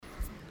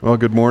Well,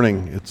 good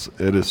morning.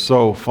 It is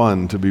so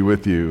fun to be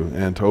with you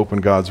and to open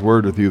God's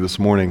Word with you this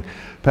morning.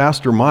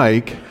 Pastor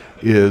Mike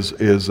is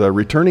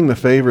returning the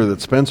favor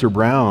that Spencer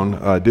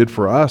Brown did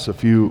for us a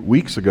few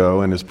weeks ago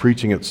and is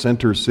preaching at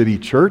Center City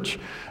Church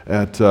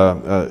at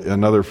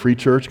another free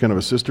church, kind of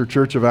a sister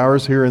church of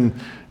ours here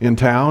in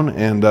town.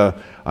 And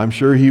I'm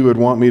sure he would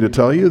want me to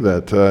tell you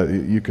that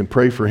you can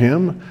pray for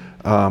him,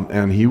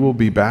 and he will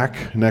be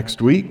back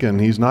next week, and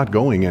he's not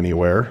going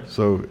anywhere.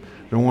 So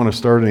don't want to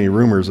start any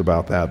rumors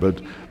about that,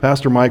 but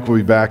Pastor Mike will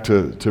be back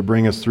to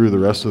bring us through the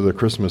rest of the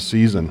Christmas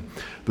season.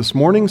 This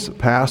morning's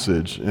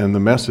passage and the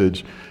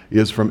message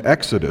is from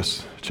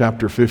Exodus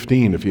chapter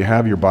 15. If you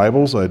have your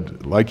Bibles,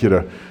 I'd like you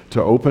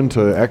to open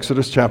to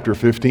Exodus chapter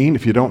 15.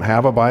 If you don't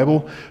have a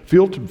Bible,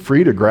 feel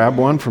free to grab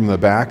one from the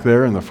back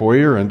there in the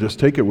foyer and just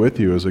take it with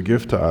you as a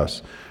gift to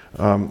us.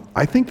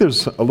 I think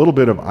there's a little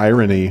bit of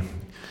irony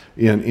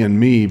in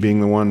me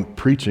being the one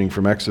preaching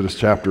from Exodus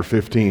chapter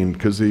 15,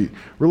 because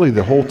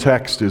the whole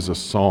text is a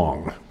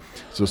song.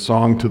 It's a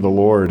song to the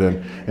Lord,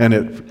 and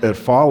it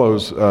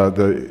follows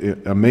the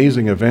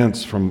amazing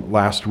events from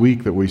last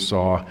week that we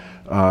saw,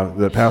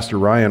 that Pastor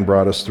Ryan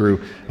brought us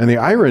through. And the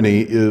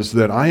irony is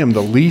that I am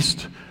the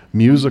least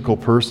musical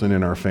person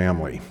in our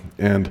family.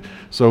 And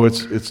so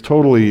it's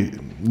totally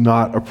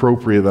not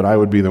appropriate that I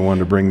would be the one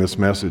to bring this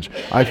message.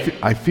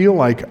 I feel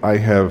like I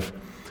have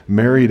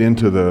married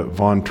into the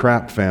Von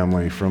Trapp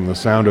family from The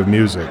Sound of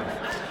Music.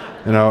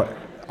 You know,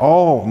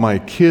 all my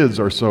kids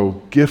are so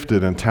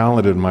gifted and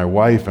talented, my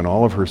wife and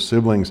all of her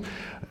siblings,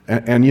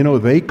 and you know,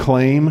 they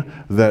claim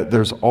that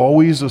there's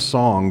always a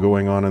song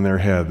going on in their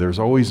head. There's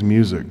always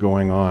music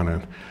going on,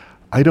 and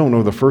I don't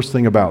know the first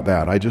thing about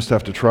that. I just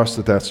have to trust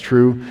that that's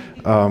true,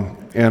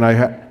 and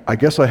I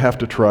guess I have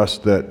to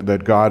trust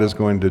that God is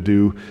going to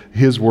do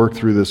His work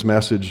through this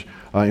message,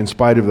 in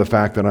spite of the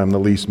fact that I'm the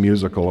least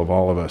musical of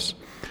all of us.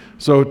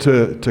 So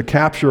to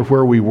capture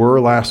where we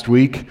were last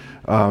week,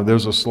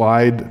 there's a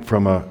slide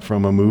from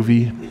a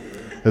movie.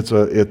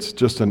 It's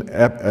just an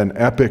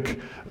epic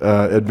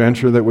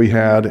adventure that we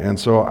had, and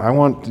so I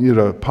want you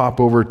to pop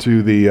over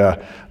to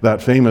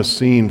that famous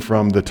scene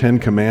from the Ten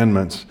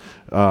Commandments,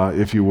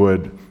 if you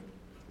would.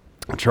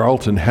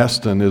 Charlton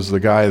Heston is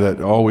the guy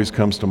that always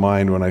comes to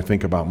mind when I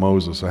think about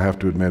Moses, I have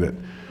to admit it.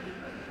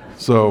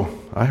 So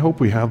I hope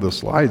we have the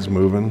slides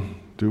moving.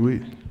 Do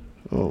we?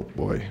 Oh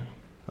boy.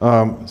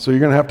 So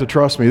you're going to have to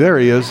trust me. There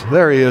he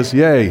is,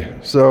 yay.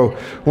 So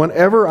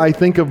whenever I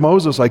think of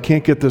Moses, I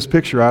can't get this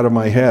picture out of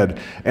my head.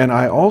 And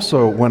I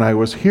also, when I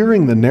was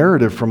hearing the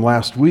narrative from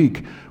last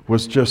week,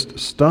 was just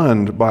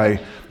stunned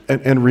by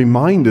and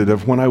reminded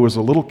of when I was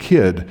a little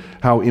kid,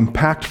 how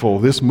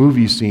impactful this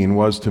movie scene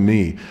was to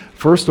me.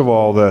 First of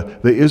all, the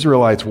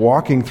Israelites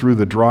walking through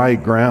the dry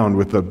ground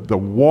with the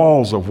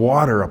walls of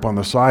water up on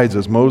the sides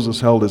as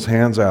Moses held his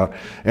hands out.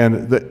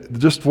 And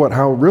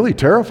how really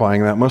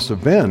terrifying that must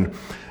have been.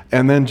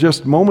 And then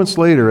just moments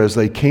later, as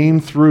they came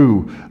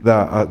through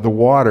the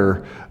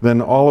water, then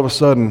all of a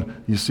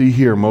sudden, you see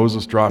here,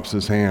 Moses drops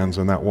his hands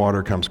and that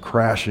water comes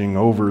crashing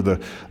over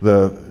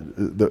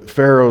the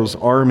Pharaoh's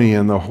army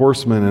and the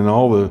horsemen and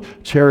all the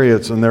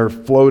chariots, and they're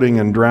floating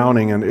and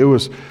drowning. And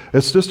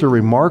it's just a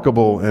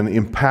remarkable and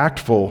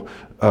impactful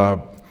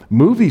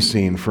movie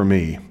scene for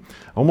me,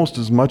 almost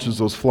as much as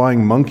those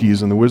flying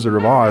monkeys in The Wizard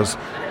of Oz.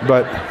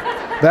 But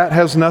that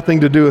has nothing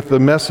to do with the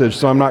message,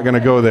 so I'm not going to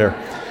go there.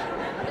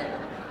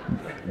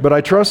 But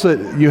I trust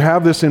that you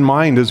have this in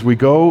mind as we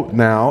go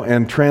now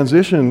and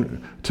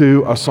transition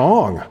to a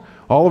song.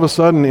 All of a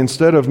sudden,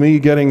 instead of me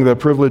getting the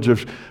privilege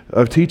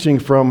of teaching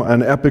from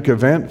an epic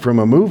event from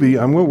a movie,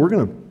 we're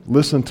going to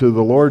listen to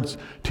the Lord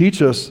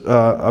teach us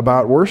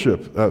about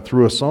worship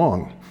through a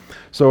song.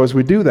 So as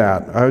we do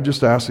that, I would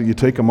just ask that you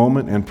take a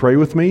moment and pray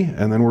with me,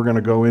 and then we're going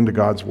to go into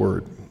God's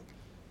Word.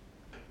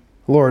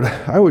 Lord,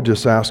 I would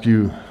just ask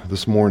you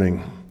this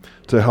morning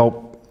to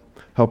help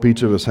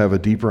each of us have a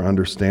deeper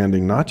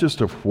understanding, not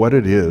just of what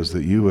it is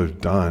that you have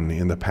done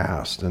in the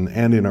past and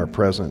in our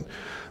present,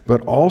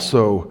 but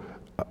also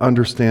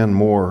understand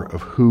more of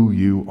who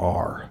you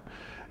are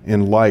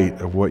in light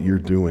of what you're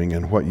doing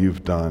and what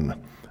you've done.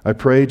 I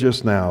pray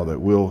just now that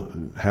we'll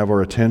have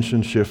our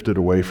attention shifted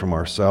away from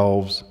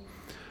ourselves,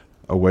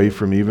 away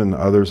from even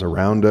others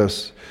around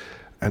us,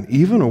 and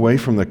even away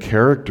from the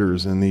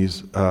characters in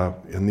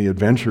the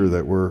adventure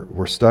that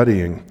we're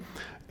studying.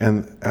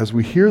 And as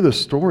we hear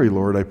this story,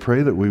 Lord, I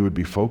pray that we would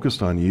be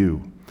focused on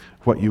you,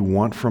 what you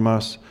want from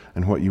us,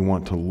 and what you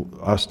want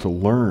us to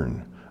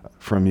learn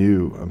from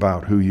you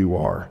about who you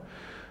are.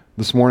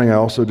 This morning, I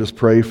also just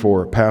pray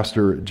for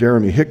Pastor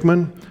Jeremy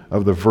Hickman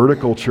of the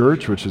Vertical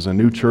Church, which is a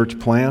new church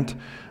plant.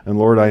 And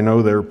Lord, I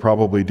know they're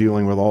probably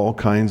dealing with all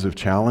kinds of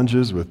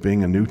challenges with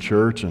being a new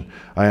church. And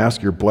I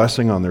ask your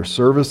blessing on their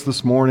service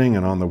this morning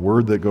and on the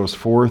word that goes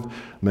forth.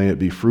 May it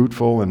be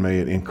fruitful and may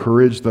it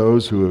encourage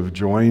those who have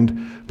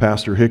joined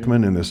Pastor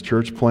Hickman in this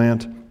church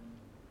plant.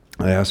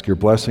 I ask your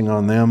blessing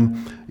on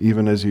them,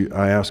 even as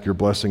I ask your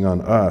blessing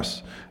on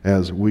us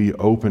as we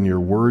open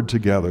your word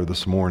together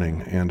this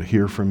morning and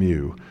hear from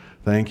you.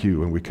 Thank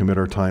you, and we commit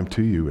our time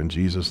to you in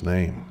Jesus'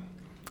 name.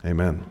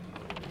 Amen.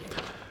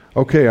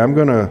 Okay, I'm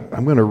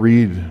gonna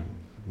read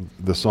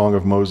the Song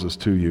of Moses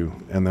to you,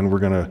 and then we're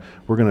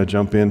gonna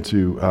jump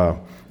into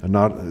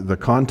not the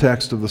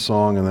context of the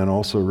song, and then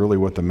also really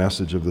what the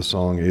message of the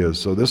song is.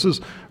 So this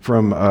is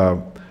from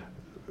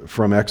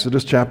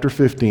Exodus chapter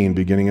 15,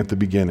 beginning at the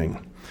beginning.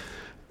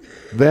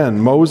 Then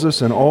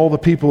Moses and all the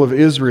people of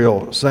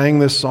Israel sang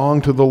this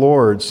song to the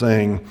Lord,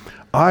 saying,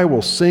 I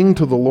will sing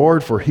to the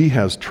Lord, for he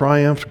has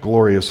triumphed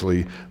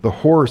gloriously. The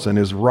horse and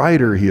his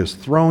rider he has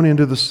thrown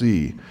into the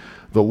sea.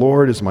 The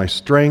Lord is my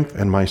strength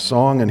and my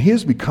song, and he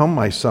has become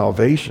my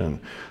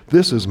salvation.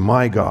 This is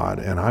my God,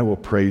 and I will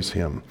praise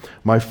him.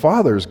 My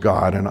father's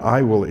God, and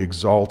I will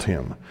exalt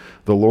him.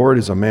 The Lord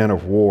is a man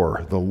of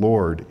war. The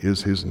Lord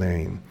is his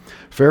name.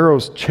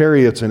 Pharaoh's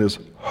chariots and his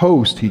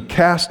host he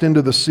cast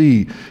into the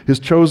sea. His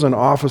chosen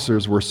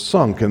officers were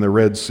sunk in the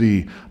Red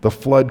Sea. The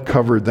flood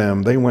covered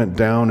them. They went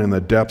down in the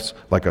depths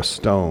like a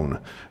stone.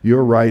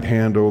 Your right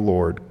hand, O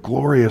Lord,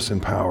 glorious in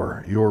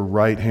power. Your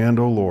right hand,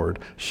 O Lord,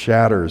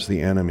 shatters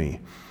the enemy.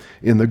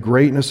 In the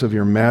greatness of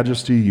your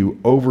majesty, you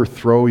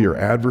overthrow your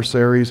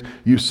adversaries.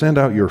 You send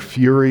out your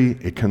fury.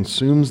 It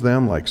consumes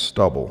them like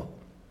stubble.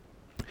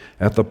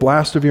 At the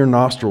blast of your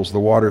nostrils, the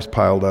waters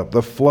piled up.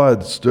 The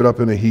flood stood up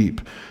in a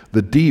heap.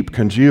 The deep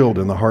congealed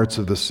in the hearts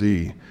of the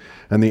sea.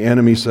 And the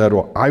enemy said,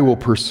 well, I will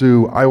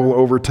pursue, I will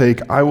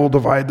overtake, I will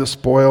divide the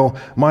spoil.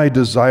 My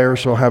desire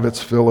shall have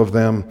its fill of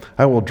them.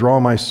 I will draw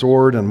my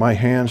sword, and my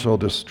hand shall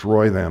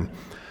destroy them.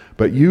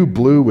 But you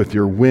blew with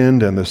your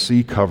wind, and the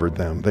sea covered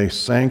them. They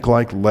sank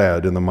like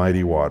lead in the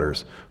mighty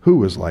waters.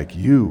 Who is like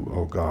you,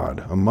 O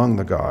God, among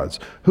the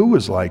gods? Who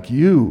is like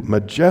you,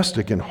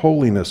 majestic in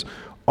holiness,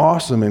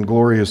 awesome in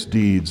glorious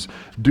deeds,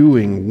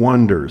 doing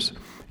wonders?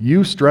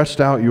 You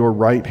stretched out your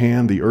right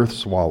hand, the earth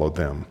swallowed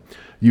them.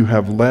 You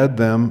have led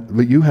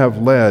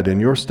in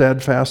your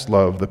steadfast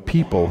love the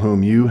people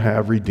whom you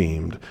have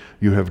redeemed.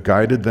 You have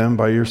guided them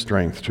by your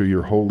strength to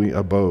your holy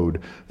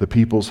abode. The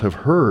peoples have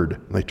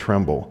heard, they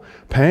tremble.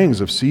 Pangs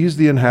have seized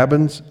the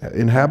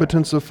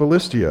inhabitants of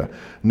Philistia.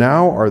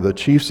 Now are the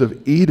chiefs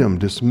of Edom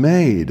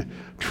dismayed.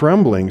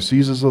 Trembling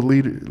seizes the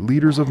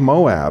leaders of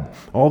Moab.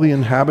 All the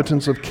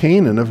inhabitants of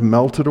Canaan have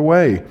melted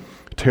away.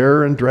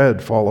 Terror and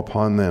dread fall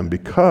upon them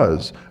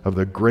because of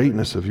the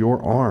greatness of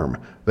your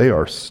arm. They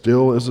are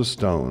still as a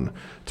stone,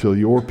 till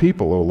your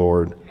people, O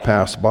Lord,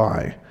 pass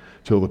by.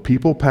 Till the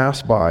people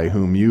pass by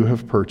whom you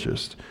have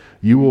purchased.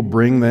 You will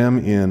bring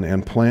them in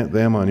and plant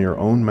them on your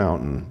own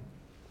mountain,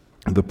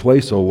 the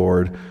place, O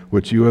Lord,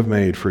 which you have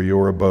made for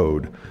your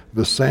abode,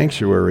 the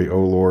sanctuary, O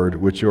Lord,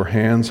 which your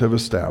hands have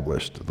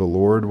established. The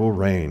Lord will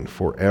reign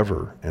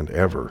forever and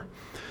ever.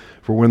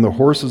 For when the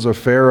horses of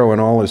Pharaoh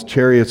and all his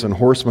chariots and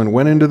horsemen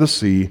went into the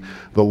sea,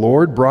 the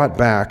Lord brought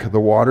back the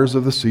waters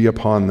of the sea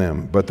upon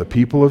them. But the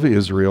people of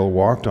Israel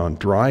walked on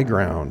dry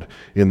ground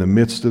in the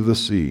midst of the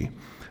sea.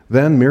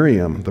 Then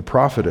Miriam, the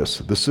prophetess,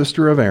 the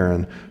sister of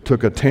Aaron,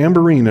 took a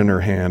tambourine in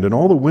her hand, and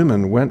all the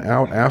women went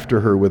out after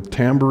her with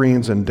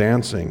tambourines and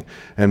dancing.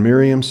 And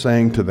Miriam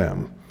sang to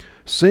them,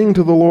 Sing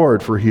to the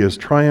Lord, for he has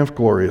triumphed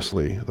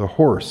gloriously. The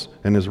horse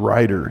and his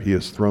rider he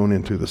has thrown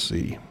into the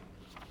sea.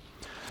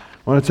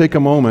 I want to take a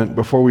moment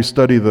before we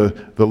study the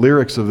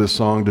lyrics of this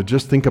song to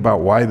just think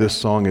about why this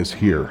song is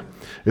here.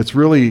 It's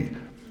really,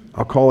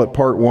 I'll call it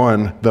part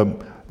one,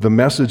 the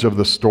message of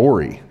the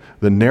story,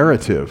 the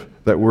narrative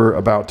that we're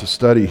about to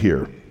study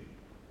here.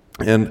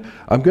 And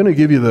I'm going to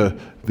give you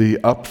the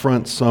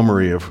upfront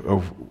summary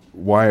of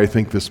why I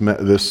think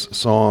this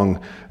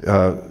song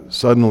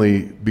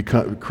suddenly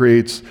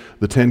creates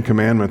the Ten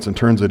Commandments and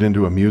turns it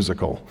into a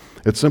musical.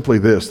 It's simply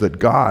this, that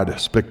God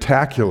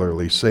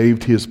spectacularly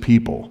saved his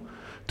people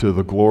to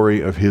the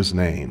glory of his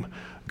name.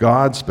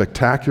 God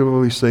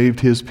spectacularly saved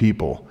his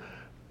people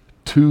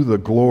to the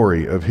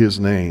glory of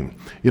his name.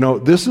 You know,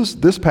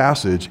 this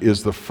passage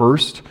is the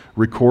first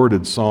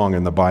recorded song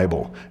in the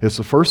Bible. It's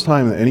the first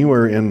time that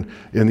anywhere in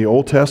the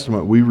Old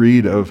Testament we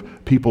read of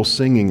people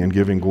singing and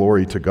giving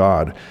glory to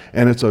God.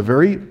 And it's a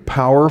very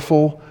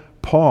powerful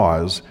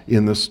pause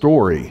in the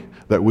story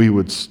that we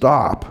would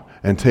stop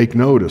and take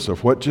notice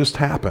of what just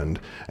happened,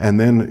 and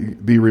then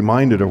be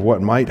reminded of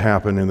what might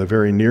happen in the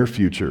very near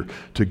future,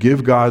 to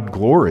give God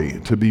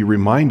glory, to be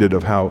reminded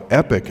of how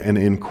epic and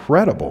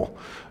incredible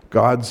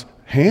God's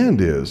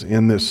hand is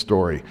in this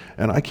story.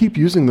 And I keep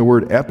using the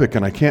word epic,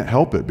 and I can't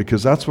help it,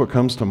 because that's what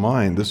comes to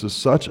mind. This is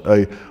such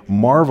a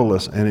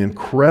marvelous and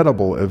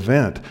incredible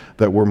event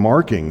that we're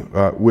marking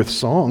with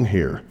song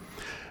here.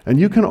 And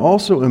you can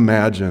also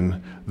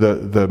imagine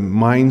the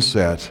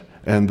mindset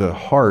and the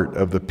heart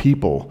of the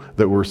people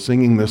that were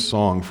singing this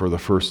song for the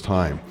first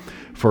time.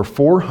 For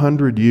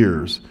 400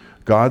 years,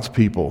 God's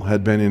people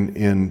had been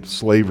in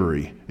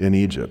slavery in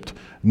Egypt.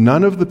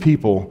 None of the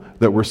people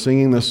that were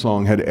singing this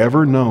song had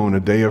ever known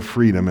a day of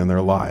freedom in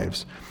their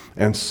lives.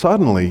 And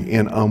suddenly,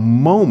 in a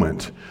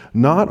moment,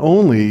 not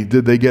only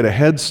did they get a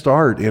head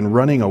start in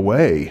running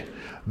away,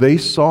 They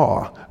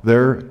saw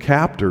their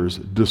captors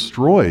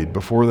destroyed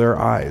before their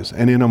eyes.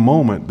 And in a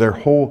moment,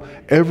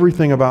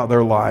 everything about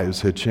their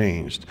lives had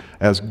changed.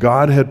 As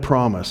God had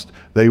promised,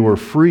 they were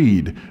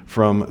freed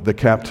from the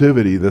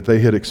captivity that they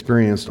had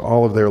experienced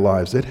all of their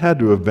lives. It had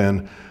to have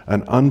been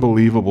an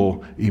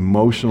unbelievable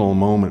emotional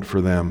moment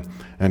for them.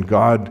 And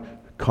God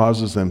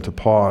causes them to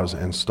pause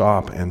and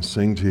stop and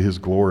sing to his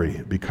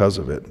glory because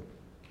of it.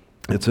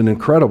 It's an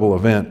incredible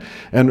event.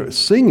 And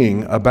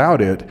singing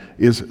about it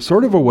is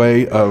sort of a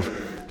way of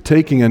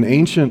taking an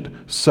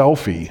ancient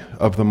selfie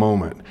of the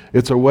moment.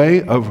 It's a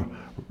way of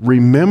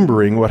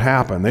remembering what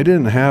happened. They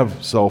didn't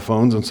have cell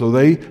phones, and so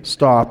they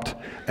stopped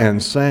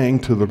and sang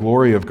to the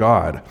glory of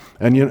God.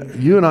 And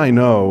you and I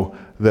know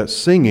that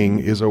singing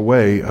is a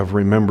way of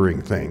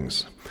remembering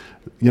things.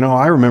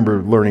 I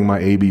remember learning my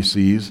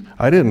ABCs.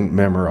 I didn't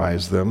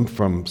memorize them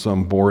from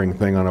some boring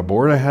thing on a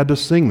board. I had to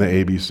sing the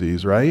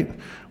ABCs, right?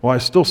 Well, I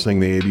still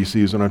sing the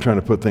ABCs when I'm trying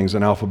to put things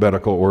in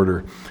alphabetical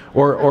order.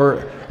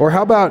 Or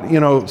how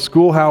about,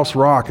 Schoolhouse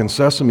Rock and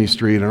Sesame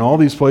Street and all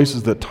these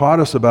places that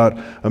taught us about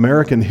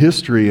American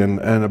history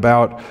and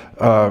about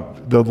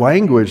the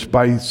language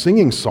by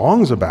singing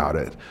songs about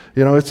it.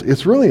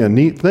 It's really a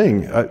neat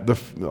thing.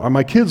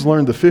 My kids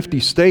learned the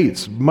 50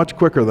 states much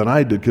quicker than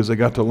I did because they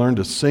got to learn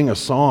to sing a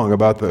song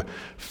about the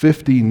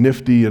 50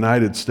 nifty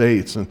United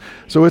States. And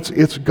so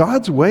it's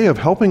God's way of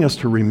helping us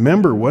to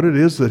remember what it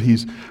is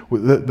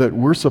that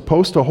we're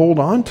supposed to hold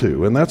on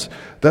to. And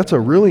that's a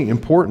really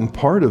important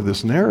part of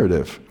this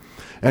narrative.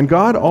 And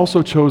God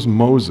also chose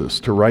Moses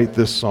to write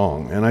this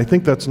song, and I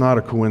think that's not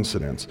a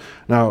coincidence.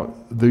 Now,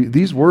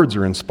 these words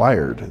are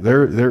inspired.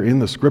 They're in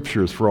the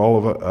scriptures for all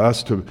of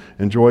us to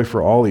enjoy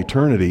for all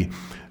eternity.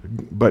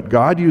 But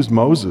God used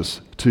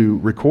Moses to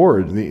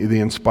record the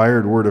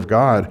inspired word of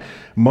God.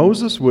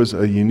 Moses was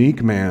a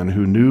unique man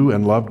who knew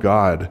and loved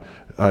God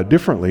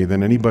differently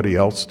than anybody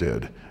else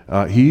did.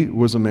 He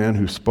was a man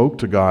who spoke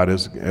to God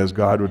as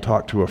God would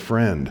talk to a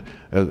friend,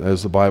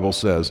 as the Bible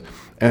says.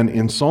 And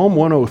in Psalm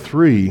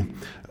 103,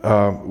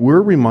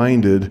 we're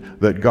reminded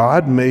that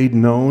God made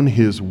known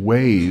his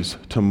ways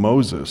to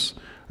Moses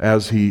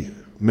as he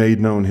made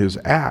known his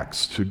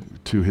acts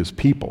to his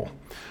people.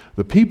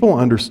 The people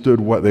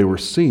understood what they were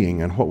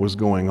seeing and what was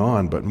going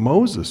on, but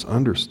Moses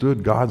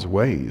understood God's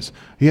ways.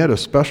 He had a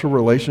special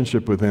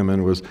relationship with him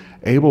and was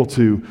able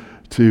to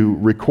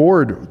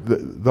record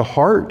the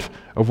heart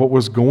of what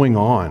was going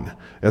on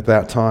at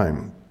that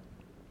time.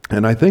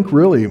 And I think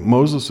really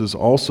Moses is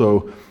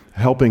also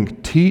helping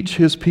teach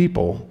his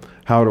people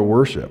how to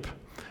worship.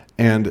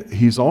 And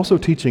he's also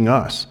teaching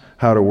us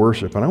how to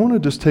worship. And I want to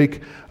just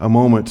take a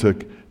moment to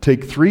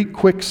take 3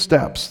 quick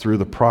steps through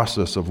the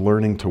process of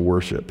learning to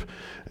worship.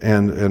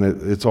 And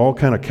it's all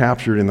kind of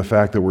captured in the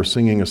fact that we're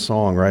singing a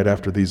song right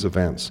after these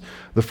events.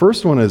 The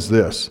first one is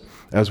this.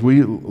 As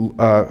we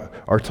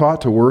are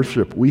taught to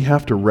worship, we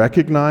have to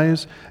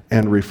recognize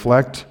and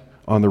reflect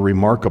on the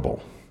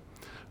remarkable.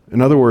 In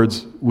other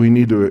words, we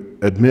need to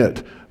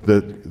admit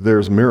that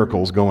there's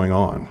miracles going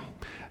on.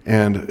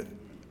 And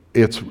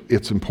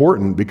it's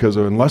important because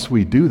unless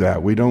we do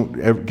that, we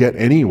don't get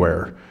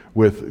anywhere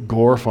with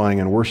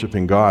glorifying and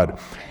worshiping God.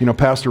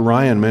 Pastor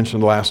Ryan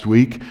mentioned last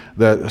week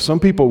that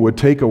some people would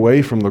take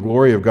away from the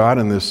glory of God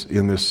in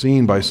this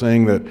scene by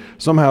saying that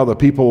somehow the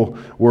people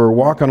were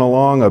walking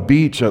along a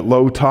beach at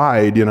low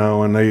tide,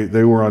 and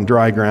they were on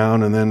dry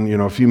ground, and then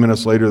a few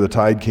minutes later the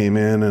tide came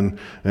in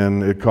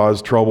and it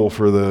caused trouble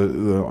for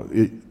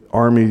the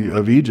army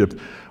of Egypt.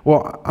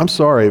 Well, I'm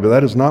sorry, but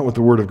that is not what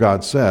the Word of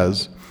God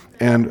says.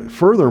 And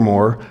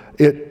furthermore,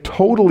 it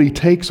totally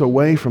takes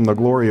away from the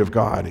glory of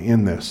God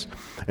in this.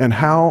 And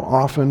how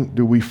often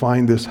do we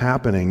find this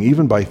happening,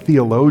 even by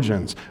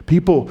theologians,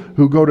 people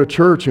who go to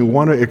church and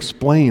want to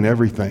explain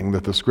everything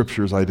that the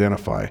scriptures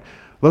identify?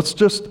 Let's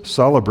just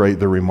celebrate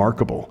the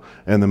remarkable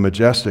and the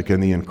majestic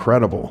and the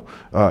incredible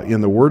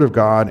in the Word of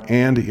God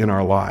and in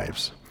our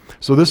lives.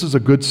 So this is a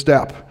good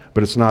step,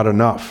 but it's not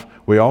enough.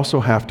 We also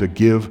have to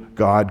give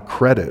God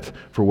credit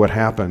for what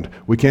happened.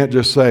 We can't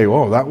just say,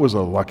 "Oh, that was a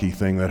lucky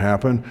thing that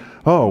happened."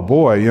 Oh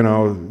boy, yin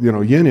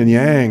and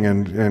yang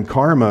and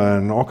karma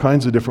and all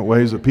kinds of different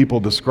ways that people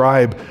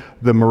describe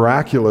the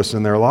miraculous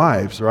in their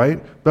lives,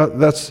 right? But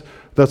that's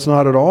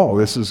not at all.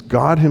 This is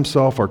God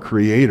himself, our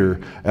creator,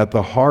 at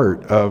the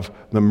heart of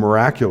the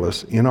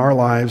miraculous in our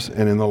lives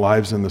and in the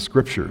lives in the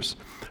scriptures.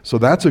 So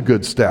that's a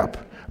good step,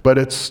 but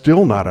it's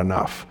still not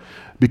enough,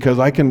 because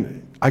I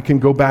can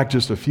go back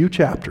just a few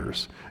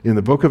chapters in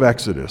the book of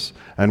Exodus,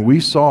 and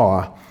we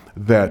saw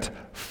that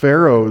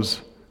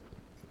Pharaoh's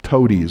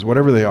toadies,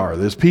 whatever they are,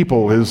 his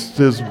people, the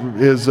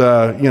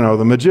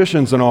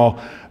magicians and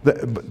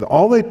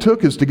all they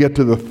took is to get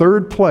to the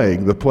third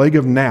plague, the plague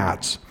of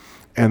gnats,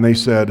 and they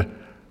said,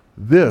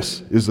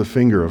 "This is the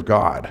finger of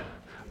God.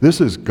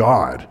 This is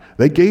God."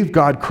 They gave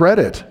God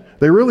credit.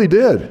 They really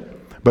did,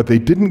 but they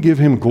didn't give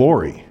him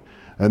glory.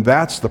 And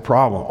that's the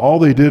problem. All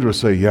they did was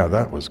say, "Yeah,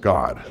 that was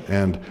God."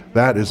 And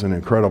that is an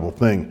incredible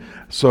thing.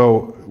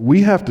 So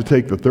we have to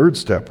take the third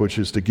step, which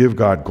is to give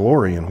God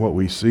glory in what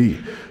we see.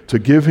 To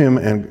give him,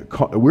 and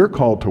we're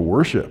called to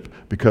worship,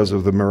 because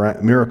of the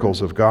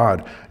miracles of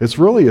God. It's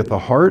really at the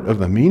heart of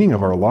the meaning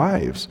of our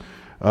lives.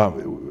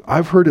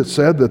 I've heard it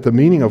said that the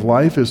meaning of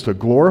life is to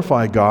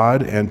glorify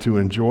God and to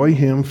enjoy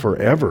Him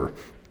forever.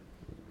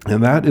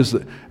 And that is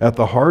at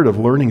the heart of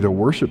learning to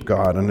worship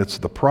God, and it's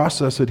the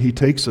process that He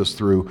takes us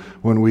through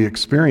when we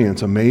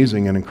experience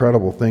amazing and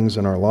incredible things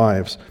in our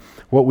lives.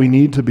 What we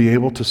need to be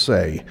able to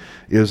say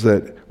is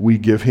that we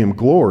give Him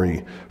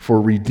glory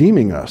for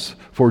redeeming us,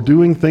 for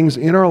doing things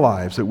in our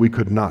lives that we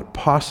could not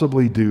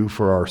possibly do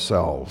for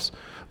ourselves.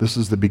 This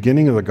is the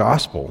beginning of the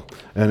gospel,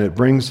 and it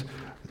brings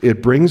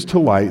to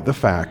light the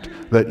fact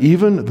that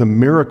even the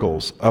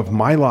miracles of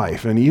my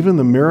life and even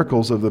the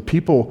miracles of the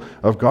people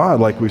of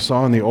God, like we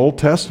saw in the Old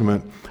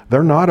Testament,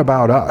 they're not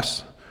about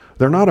us.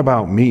 They're not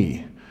about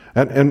me.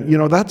 And you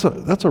know, that's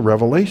a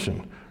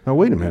revelation. Now,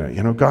 wait a minute.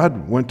 You know,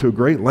 God went to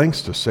great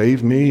lengths to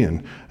save me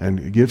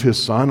and give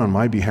His Son on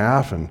my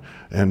behalf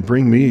and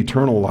bring me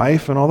eternal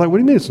life and all that. What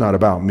do you mean it's not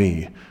about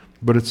me?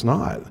 But it's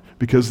not,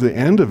 because the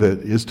end of it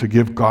is to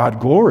give God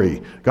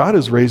glory. God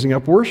is raising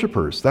up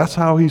worshipers. That's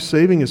how He's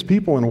saving His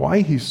people and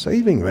why He's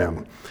saving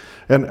them.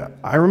 And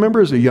I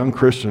remember as a young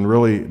Christian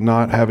really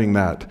not having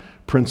that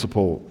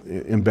principle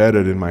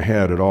embedded in my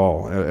head at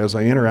all. As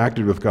I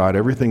interacted with God,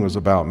 everything was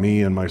about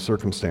me and my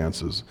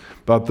circumstances.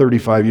 About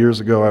 35 years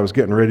ago, I was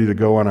getting ready to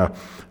go on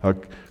a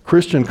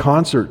Christian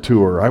concert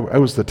tour. I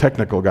was the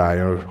technical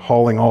guy,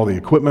 hauling all the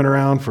equipment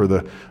around for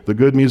the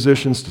good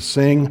musicians to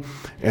sing,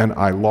 and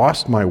I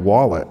lost my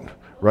wallet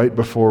right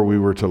before we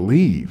were to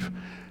leave.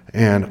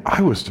 And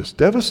I was just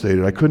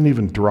devastated. I couldn't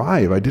even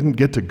drive. I didn't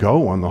get to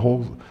go on the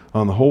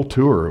whole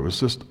tour. It was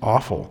just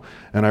awful.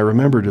 And I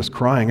remember just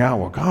crying out,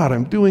 well, God,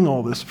 I'm doing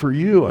all this for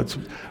you.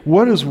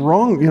 What is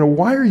wrong? You know,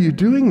 why are you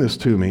doing this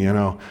to me? You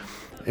know,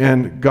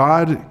 and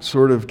God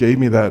sort of gave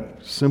me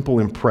that simple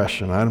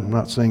impression. I'm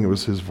not saying it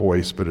was His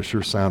voice, but it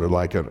sure sounded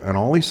like it. And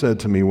all He said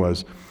to me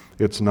was,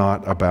 it's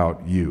not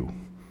about you.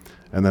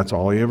 And that's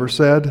all He ever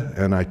said.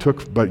 And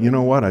but you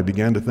know what? I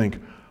began to think,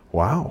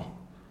 wow,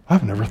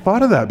 I've never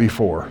thought of that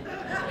before.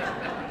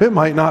 It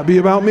might not be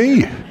about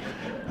me.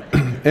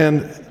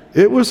 And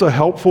it was a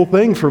helpful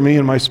thing for me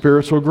in my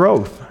spiritual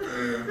growth.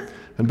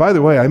 And by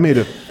the way, I made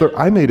it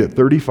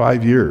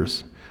 35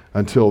 years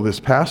until this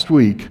past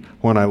week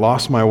when I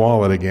lost my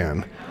wallet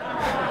again.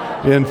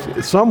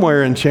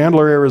 Somewhere in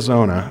Chandler,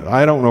 Arizona.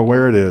 I don't know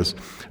where it is.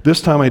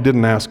 This time I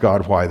didn't ask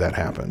God why that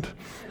happened.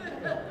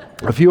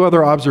 A few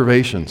other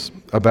observations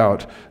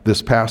about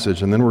this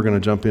passage, and then we're going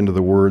to jump into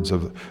the words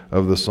of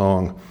the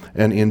song.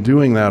 And in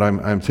doing that,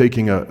 I'm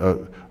taking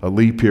a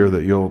leap here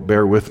that you'll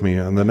bear with me.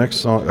 And the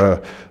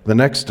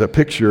next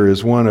picture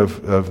is one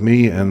of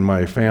me and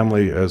my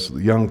family as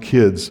young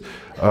kids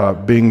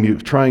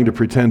trying to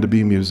pretend to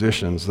be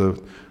musicians.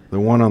 The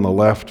one on the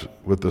left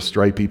with the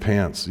stripy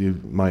pants you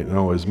might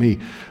know as me.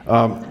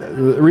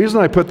 The reason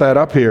I put that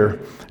up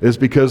here is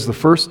because the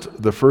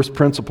first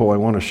principle I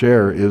want to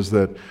share is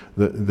that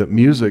the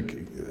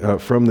music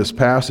from this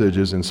passage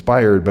is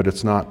inspired, but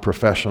it's not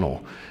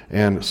professional.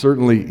 And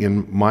certainly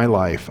in my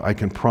life, I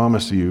can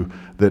promise you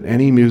that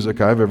any music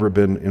I've ever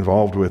been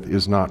involved with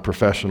is not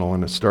professional,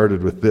 and it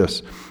started with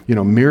this. You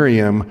know,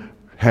 Miriam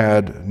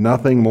had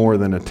nothing more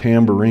than a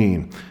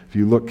tambourine. If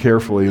you look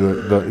carefully,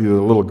 the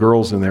little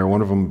girls in there,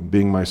 one of them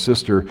being my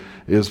sister,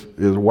 is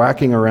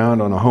whacking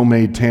around on a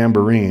homemade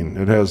tambourine.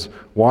 It has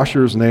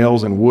washers,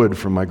 nails, and wood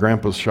from my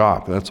grandpa's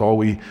shop. That's all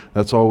we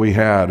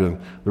had, and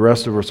the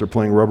rest of us are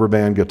playing rubber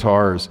band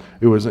guitars.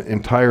 It was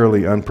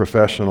entirely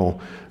unprofessional,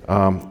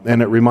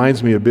 and it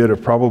reminds me a bit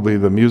of probably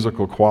the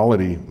musical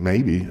quality,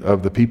 maybe,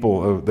 of the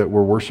people that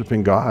were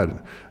worshiping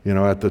God, you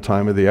know, at the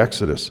time of the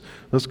Exodus.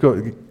 Let's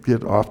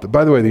get off.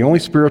 By the way, the only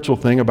spiritual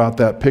thing about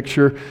that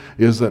picture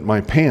is that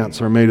my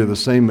pants are made of the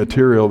same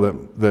material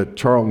that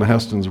Charlton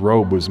Heston's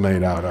robe was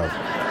made out of.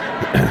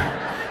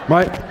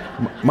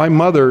 My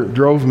mother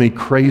drove me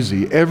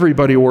crazy.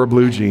 Everybody wore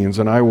blue jeans,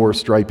 and I wore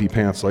stripy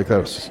pants like that.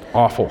 It was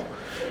awful.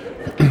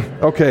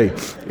 Okay,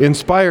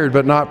 inspired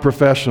but not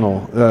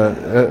professional.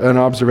 An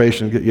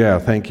observation. Yeah,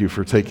 thank you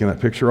for taking that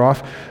picture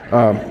off.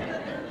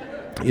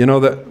 You know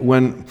that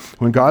when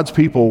God's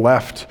people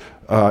left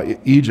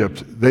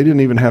Egypt, they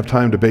didn't even have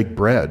time to bake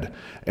bread,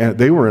 and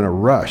they were in a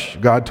rush.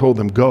 God told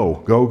them,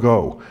 go, go,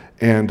 go.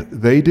 And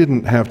they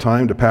didn't have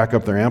time to pack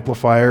up their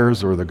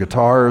amplifiers or the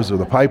guitars or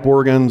the pipe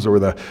organs or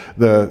the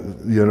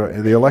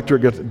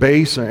electric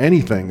bass or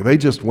anything. They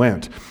just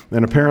went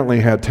and apparently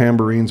had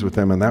tambourines with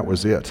them, and that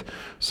was it.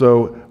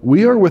 So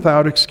we are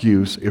without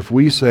excuse if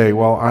we say,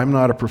 well, I'm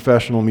not a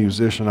professional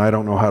musician, I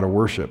don't know how to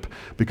worship,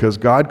 because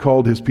God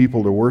called His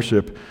people to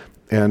worship,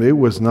 and it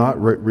was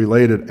not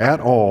related at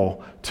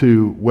all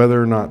to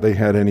whether or not they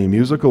had any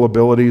musical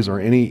abilities or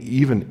any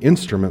even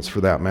instruments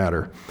for that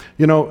matter.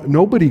 You know,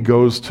 nobody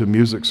goes to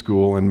music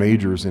school and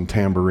majors in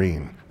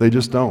tambourine. They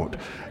just don't.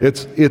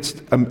 It's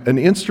an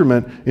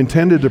instrument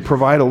intended to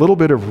provide a little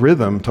bit of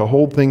rhythm to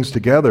hold things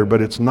together,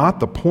 but it's not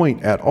the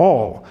point at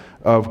all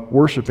of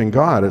worshiping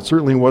God. It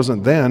certainly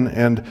wasn't then,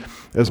 and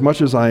as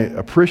much as I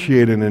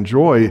appreciate and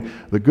enjoy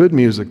the good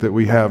music that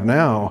we have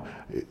now,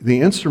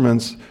 the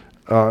instruments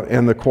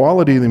and the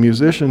quality of the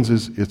musicians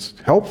it's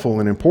helpful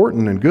and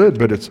important and good,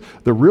 but it's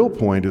the real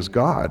point is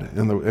God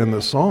and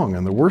the song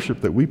and the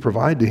worship that we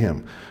provide to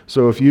Him.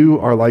 So if you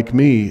are like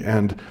me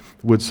and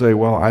would say,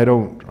 well,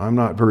 I'm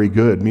not very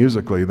good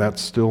musically,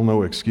 that's still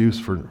no excuse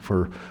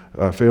for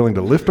failing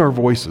to lift our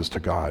voices to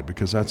God,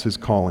 because that's His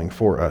calling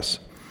for us.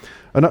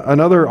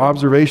 Another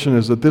observation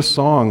is that this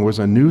song was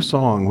a new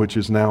song which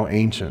is now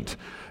ancient.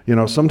 You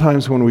know,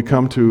 sometimes when we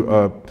come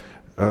to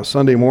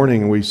Sunday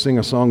morning and we sing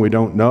a song we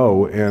don't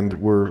know and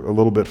we're a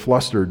little bit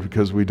flustered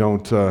because we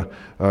don't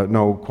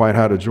know quite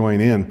how to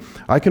join in.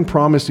 I can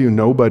promise you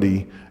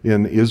nobody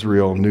in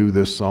Israel knew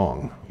this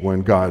song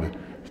when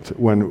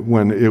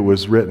it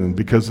was written,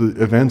 because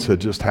the events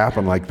had just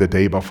happened like the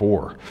day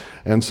before.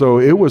 And so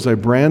it was a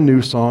brand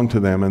new song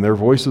to them, and their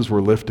voices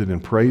were lifted in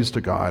praise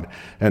to God.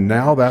 And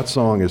now that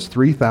song is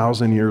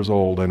 3,000 years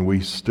old, and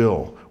we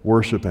still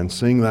worship and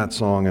sing that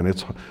song, and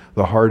it's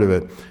the heart of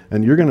it.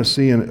 And you're going to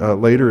see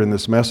later in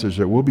this message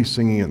that we'll be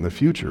singing it in the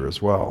future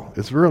as well.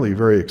 It's really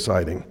very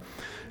exciting.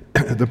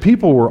 The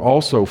people were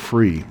also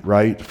free,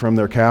 right, from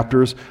their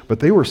captors, but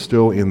they were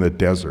still in the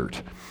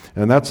desert.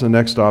 And that's the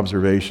next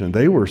observation.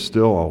 They were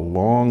still a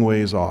long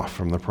ways off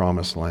from the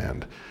promised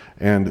land.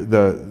 And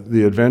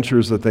the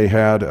adventures that they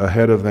had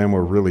ahead of them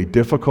were really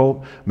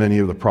difficult. Many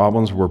of the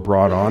problems were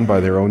brought on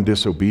by their own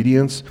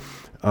disobedience.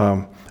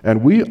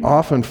 And we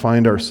often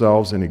find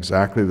ourselves in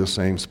exactly the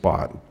same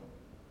spot.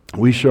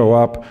 We show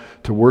up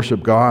to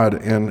worship God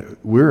and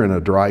we're in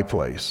a dry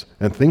place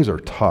and things are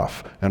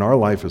tough and our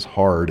life is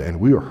hard and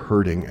we are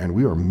hurting and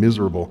we are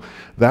miserable.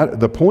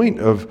 The point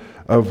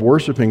of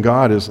worshiping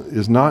God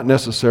is not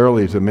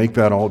necessarily to make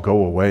that all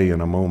go away in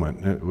a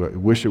moment. I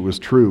wish it was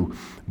true.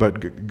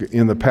 But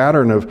in the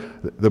pattern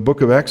of the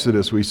book of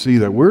Exodus, we see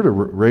that we're to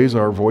raise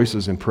our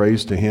voices in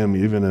praise to Him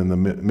even in the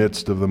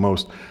midst of the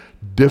most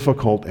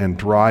difficult and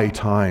dry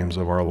times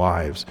of our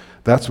lives.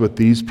 That's what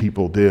these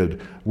people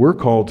did. We're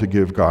called to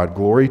give God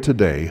glory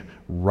today,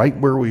 right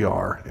where we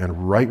are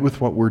and right with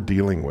what we're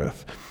dealing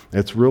with.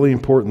 It's really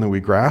important that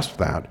we grasp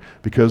that,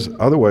 because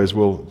otherwise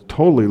we'll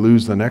totally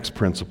lose the next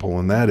principle,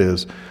 and that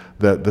is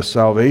that the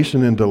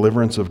salvation and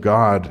deliverance of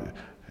God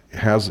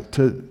has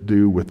to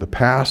do with the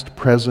past,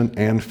 present,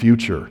 and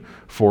future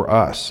for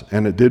us.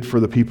 And it did for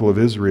the people of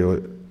Israel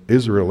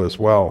as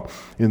well.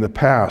 In the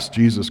past,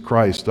 Jesus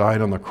Christ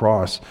died on the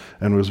cross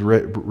and was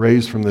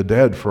raised from the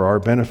dead for our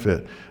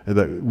benefit,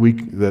 that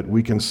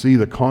we can see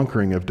the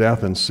conquering of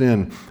death and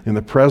sin. In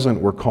the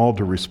present, we're called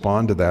to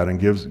respond to that and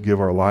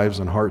give our lives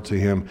and heart to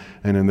Him.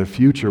 And in the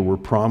future, we're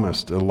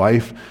promised a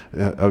life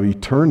of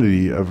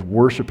eternity of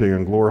worshiping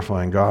and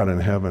glorifying God in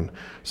heaven.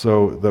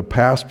 So the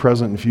past,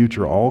 present, and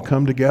future all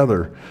come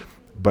together,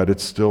 but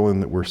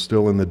we're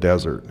still in the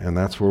desert, and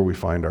that's where we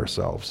find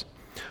ourselves.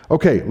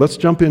 Okay, let's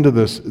jump into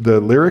the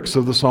lyrics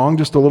of the song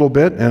just a little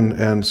bit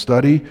and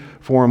study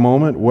for a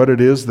moment what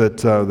it is that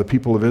the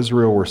people of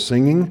Israel were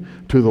singing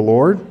to the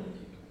Lord.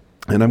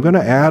 And I'm going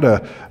to add a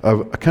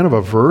kind of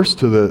a verse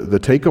to the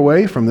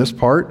takeaway from this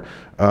part.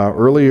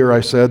 Earlier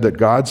I said that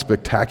God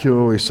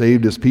spectacularly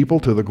saved His people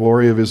to the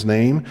glory of His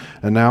name,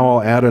 and now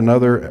I'll add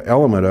another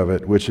element of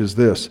it, which is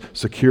this: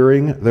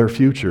 securing their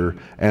future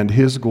and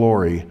His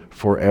glory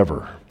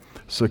forever.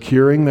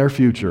 Securing their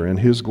future and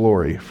His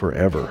glory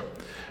forever.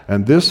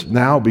 And this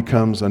now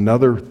becomes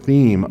another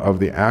theme of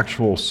the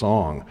actual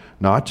song,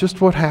 not just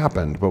what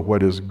happened, but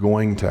what is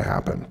going to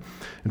happen.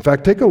 In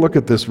fact, take a look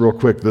at this real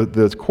quick.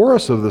 The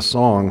chorus of the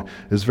song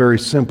is very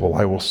simple.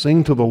 I will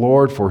sing to the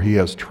Lord, for He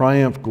has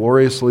triumphed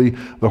gloriously.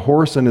 The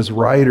horse and his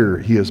rider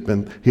has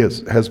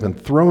been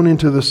thrown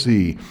into the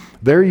sea.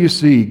 There you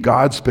see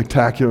God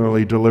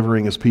spectacularly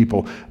delivering His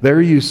people.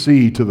 There you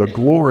see to the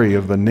glory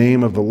of the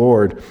name of the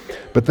Lord.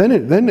 But then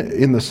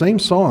in the same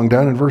song,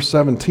 down in verse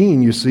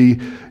 17, you see,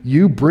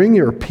 you bring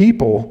your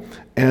people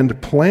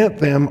and plant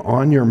them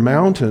on your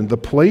mountain, the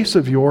place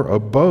of your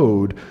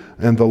abode,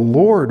 and the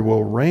Lord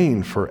will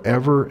reign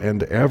forever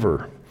and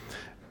ever.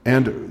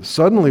 And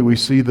suddenly we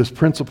see this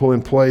principle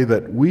in play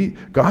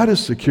that God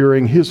is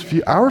securing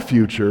our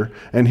future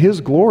and His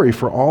glory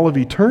for all of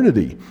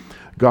eternity.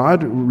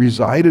 God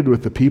resided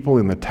with the people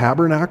in the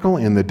tabernacle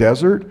in the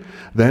desert,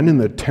 then in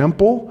the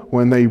temple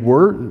when they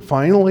were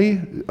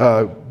finally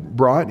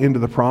brought into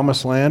the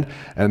promised land,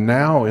 and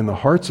now in the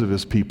hearts of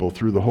His people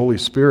through the Holy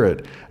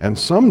Spirit, and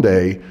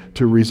someday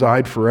to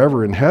reside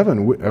forever in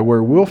heaven,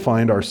 where we'll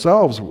find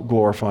ourselves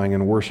glorifying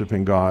and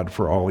worshiping God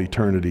for all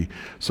eternity.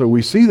 So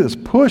we see this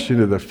push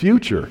into the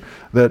future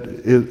that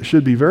it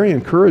should be very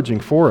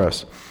encouraging for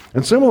us.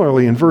 And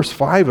similarly, in verse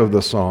 5 of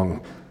the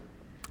song,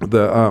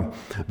 the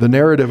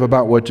narrative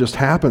about what just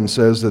happened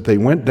says that they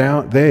went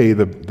down,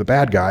 the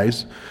bad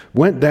guys,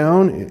 went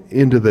down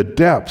into the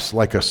depths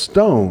like a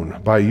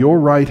stone by your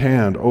right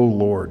hand, O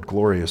Lord,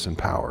 glorious in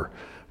power.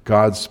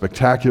 God's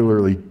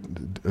spectacular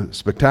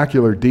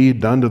deed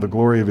done to the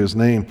glory of His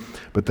name.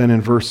 But then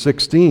in verse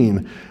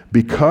 16,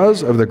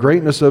 because of the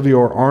greatness of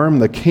your arm,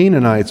 the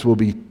Canaanites will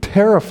be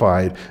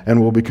terrified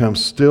and will become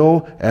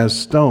still as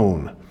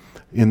stone.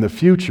 In the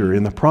future,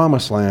 in the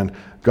promised land,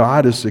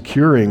 God is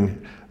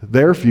securing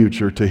their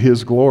future to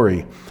his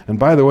glory. And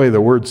by the way,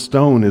 the word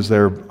stone is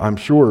there, I'm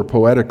sure,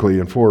 poetically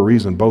and for a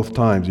reason both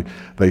times.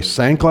 They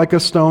sank like a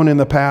stone in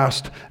the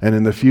past, and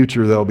in the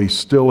future they'll be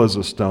still as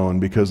a stone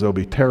because they'll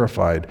be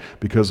terrified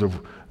because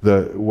of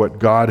what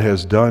God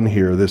has done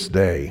here this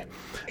day.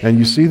 And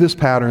you see this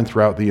pattern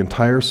throughout the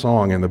entire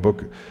song in the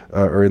book,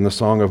 or in the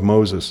Song of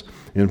Moses.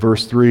 In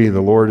verse 3, the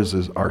Lord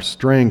is our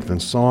strength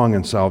and song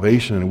and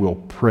salvation, and we'll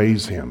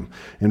praise him.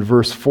 In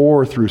verse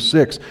 4 through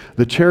 6,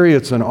 the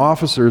chariots and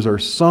officers are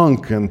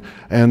sunk,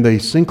 and they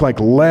sink like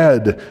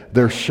lead.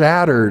 They're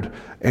shattered,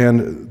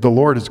 and the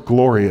Lord is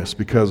glorious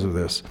because of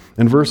this.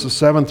 In verses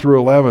 7 through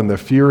 11, the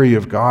fury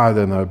of God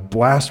and the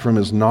blast from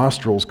his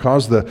nostrils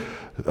cause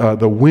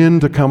the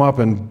wind to come up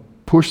and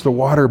push the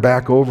water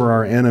back over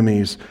our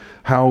enemies.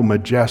 How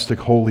majestic,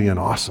 holy, and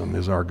awesome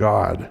is our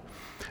God.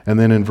 And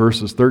then in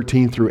verses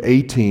 13 through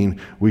 18,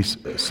 we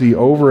see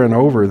over and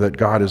over that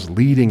God is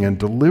leading and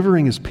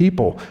delivering his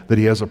people, that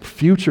he has a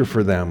future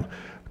for them,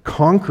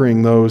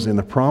 conquering those in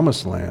the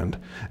promised land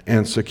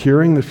and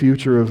securing the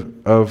future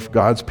of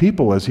God's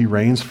people as he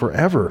reigns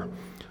forever.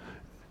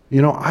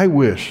 You know, I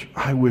wish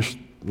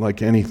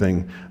like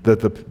anything that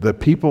the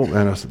people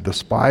and the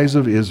spies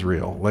of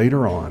Israel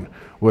later on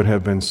would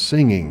have been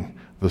singing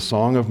the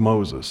Song of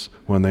Moses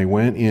when they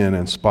went in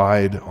and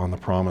spied on the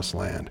promised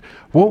land.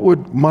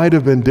 What might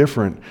have been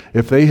different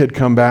if they had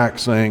come back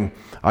saying,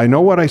 I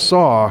know what I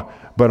saw,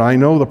 but I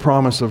know the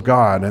promise of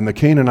God, and the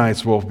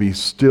Canaanites will be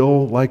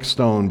still like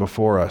stone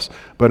before us.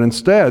 But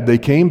instead, they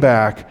came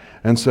back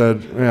and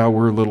said, yeah,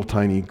 we're little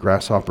tiny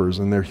grasshoppers,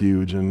 and they're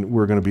huge, and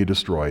we're going to be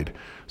destroyed.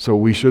 So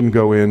we shouldn't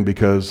go in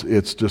because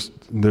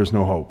there's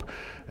no hope.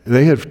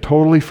 They had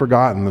totally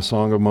forgotten the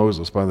Song of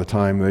Moses by the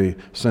time they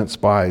sent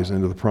spies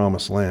into the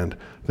promised land.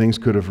 Things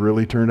could have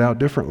really turned out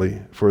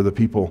differently for the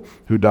people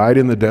who died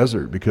in the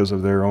desert because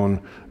of their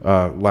own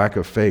lack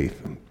of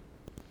faith.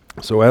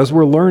 So as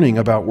we're learning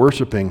about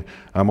worshiping,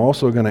 I'm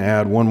also going to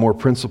add one more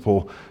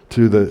principle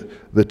to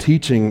the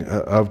teaching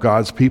of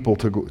God's people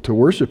to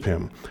worship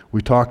him.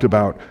 We talked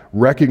about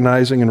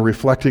recognizing and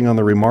reflecting on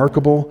the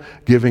remarkable,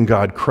 giving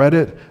God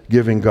credit,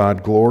 giving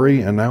God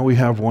glory, and now we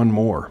have one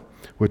more,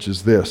 which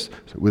is this,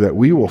 that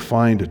we will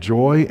find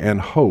joy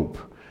and hope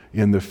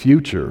in the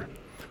future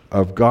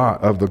of God,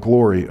 of the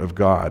glory of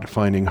God,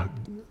 finding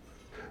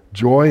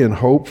joy and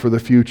hope for the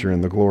future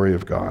in the glory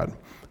of God.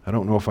 I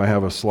don't know if I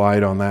have a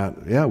slide on that.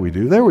 Yeah, we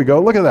do. There we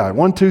go. Look at that.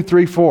 1, 2,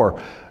 3,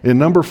 4. In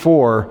number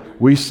 4,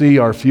 we see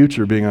our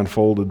future being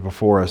unfolded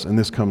before us, and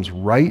this comes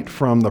right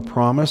from the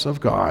promise of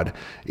God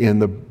in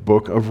the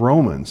book of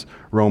Romans.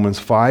 Romans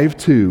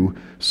 5:2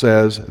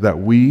 says that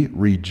we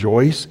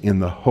rejoice in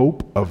the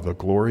hope of the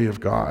glory of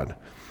God.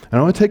 And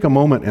I want to take a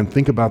moment and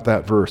think about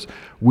that verse.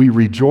 We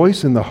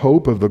rejoice in the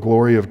hope of the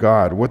glory of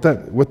God. What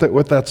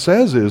that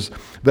says is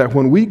that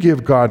when we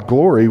give God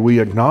glory, we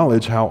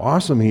acknowledge how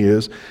awesome he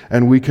is,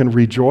 and we can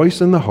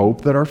rejoice in the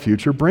hope that our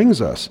future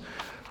brings us.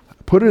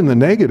 Put it in the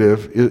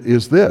negative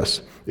is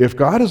this: if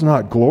God is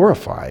not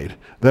glorified,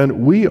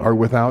 then we are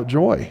without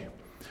joy.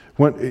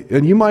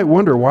 And you might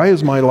wonder, why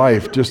is my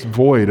life just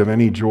void of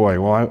any joy?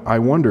 Well, I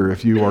wonder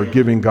if you are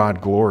giving God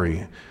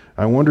glory.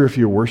 I wonder if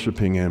you're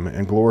worshiping him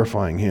and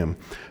glorifying him.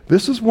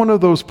 This is one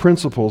of those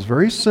principles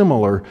very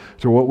similar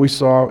to what we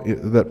saw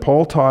that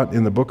Paul taught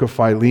in the book of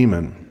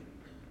Philemon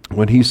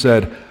when he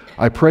said,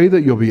 I pray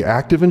that you'll be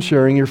active in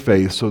sharing your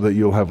faith so that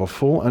you'll have a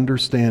full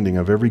understanding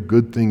of every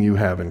good thing you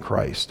have in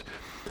Christ.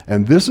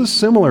 And this is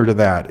similar to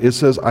that. It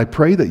says, I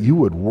pray that you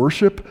would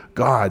worship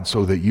God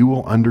so that you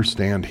will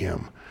understand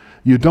him.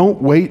 You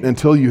don't wait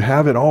until you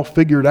have it all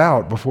figured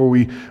out before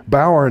we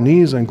bow our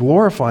knees and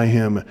glorify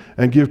him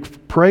and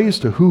give praise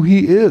to who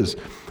he is.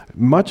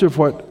 Much of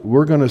what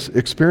we're going to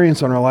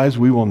experience in our lives,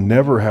 we will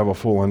never have a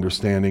full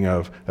understanding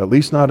of, at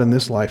least not in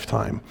this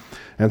lifetime.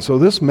 And so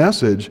this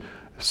message,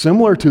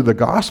 similar to the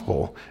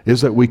gospel,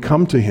 is that we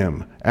come to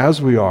him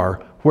as we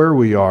are, where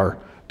we are,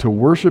 to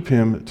worship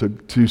him,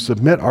 to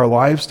submit our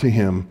lives to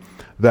him,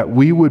 that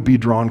we would be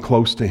drawn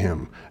close to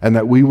him, and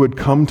that we would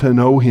come to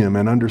know him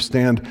and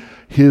understand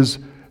his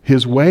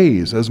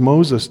ways as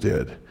Moses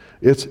did.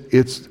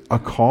 It's a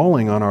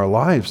calling on our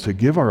lives to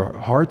give our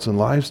hearts and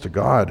lives to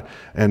God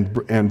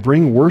and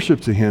bring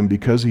worship to him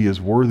because he is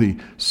worthy,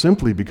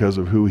 simply because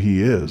of who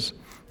he is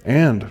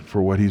and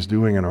for what he's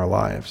doing in our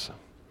lives.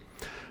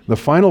 The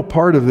final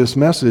part of this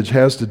message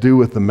has to do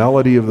with the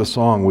melody of the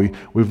song.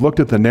 We've looked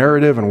at the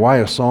narrative and why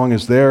a song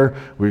is there.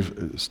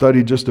 We've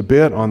studied just a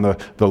bit on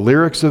the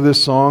lyrics of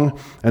this song.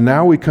 And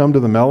now we come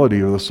to the melody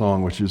of the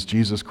song, which is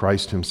Jesus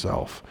Christ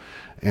himself.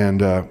 And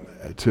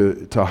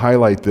to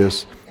highlight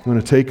this, I'm going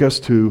to take us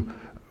to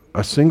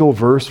a single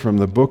verse from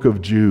the book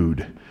of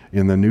Jude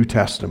in the New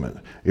Testament.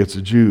 It's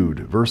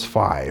Jude, verse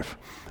 5.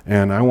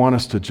 And I want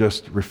us to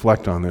just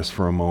reflect on this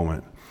for a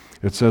moment.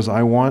 It says,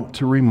 I want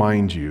to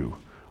remind you,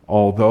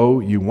 although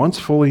you once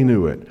fully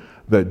knew it,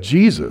 that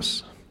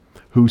Jesus,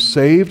 who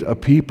saved a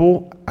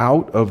people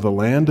out of the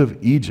land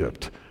of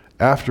Egypt,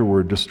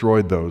 afterward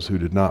destroyed those who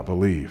did not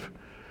believe.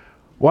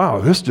 Wow,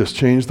 this just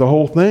changed the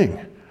whole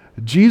thing.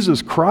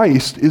 Jesus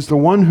Christ is the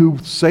one who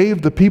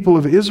saved the people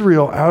of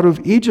Israel out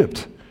of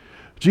Egypt.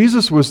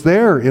 Jesus was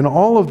there in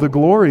all of the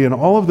glory and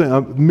all of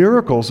the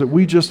miracles that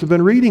we just have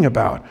been reading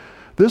about.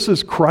 This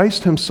is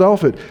Christ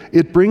himself.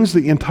 It brings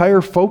the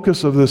entire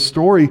focus of this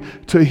story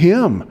to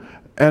him.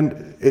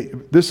 And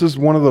this is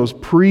one of those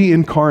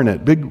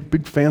pre-incarnate,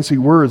 big fancy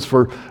words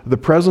for the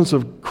presence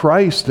of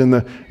Christ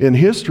in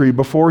history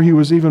before he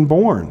was even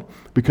born,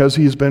 because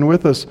he's been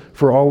with us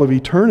for all of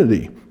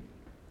eternity.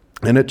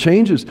 And it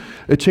changes,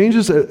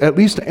 at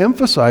least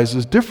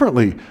emphasizes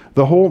differently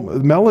the whole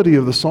melody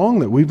of the song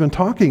that we've been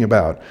talking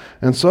about.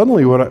 And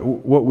suddenly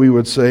what we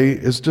would say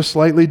is just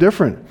slightly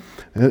different.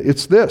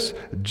 It's this: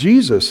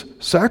 Jesus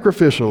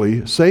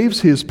sacrificially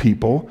saves his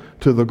people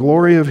to the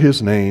glory of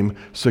his name,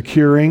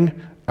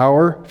 securing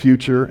our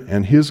future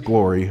and his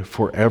glory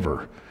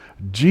forever.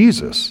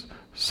 Jesus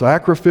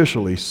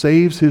sacrificially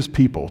saves his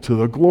people to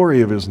the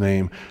glory of his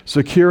name,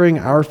 securing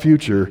our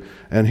future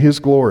and his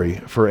glory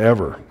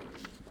forever.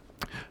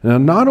 Now,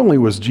 not only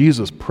was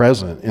Jesus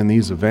present in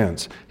these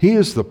events, he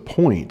is the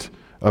point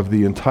of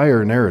the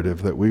entire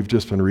narrative that we've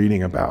just been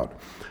reading about.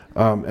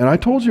 And I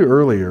told you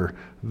earlier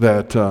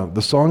that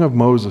the Song of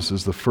Moses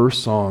is the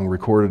first song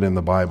recorded in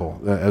the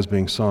Bible as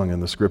being sung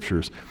in the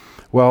Scriptures.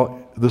 Well,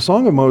 the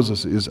Song of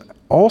Moses is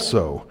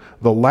also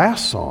the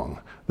last song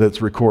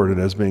that's recorded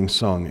as being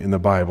sung in the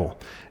Bible.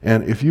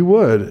 And if you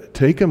would,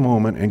 take a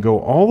moment and go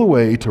all the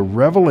way to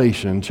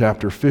Revelation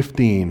chapter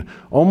 15,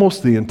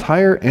 almost the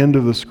entire end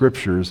of the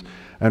Scriptures,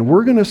 and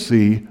we're going to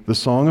see the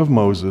Song of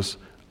Moses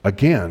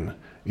again,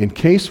 in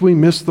case we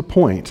miss the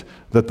point,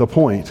 that the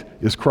point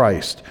is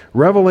Christ.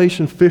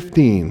 Revelation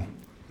 15,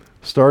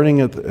 starting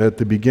at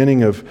the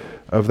beginning of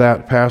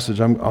that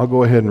passage, I'll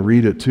go ahead and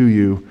read it to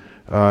you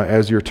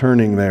as you're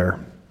turning there.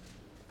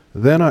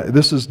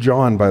 This is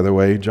John, by the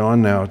way.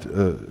 John now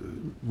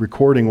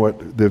recording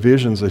what the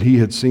visions that he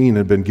had seen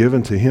had been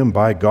given to him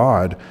by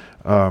God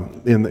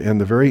in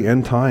the very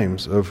end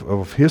times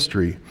of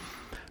history.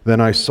 Then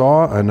I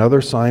saw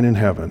another sign in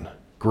heaven,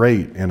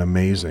 great and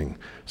amazing,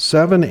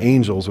 7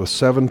 angels with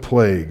 7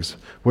 plagues,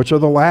 which are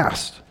the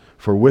last,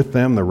 for with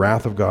them the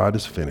wrath of God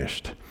is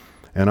finished.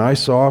 And I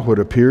saw what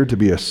appeared to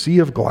be a sea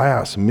of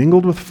glass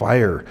mingled with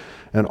fire,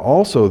 and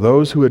also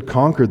those who had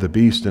conquered the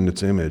beast and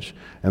its image,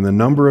 and the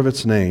number of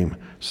its name,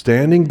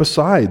 standing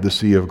beside the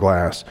sea of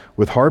glass,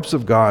 with harps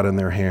of God in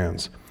their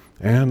hands.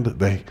 And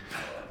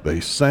they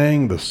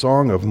sang the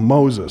song of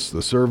Moses,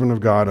 the servant of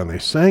God, and they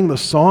sang the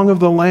song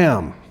of the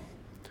Lamb,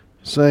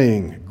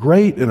 saying,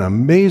 Great and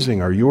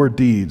amazing are your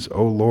deeds,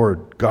 O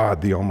Lord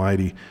God the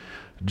Almighty.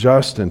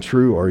 Just and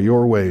true are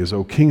your ways,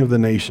 O King of the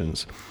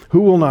nations. Who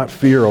will not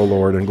fear, O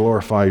Lord, and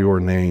glorify your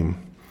name?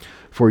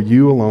 For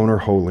you alone are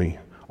holy.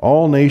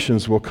 All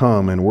nations will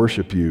come and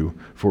worship you,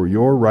 for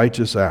your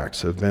righteous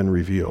acts have been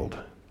revealed.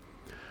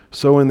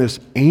 So in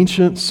this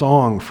ancient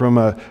song from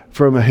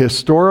a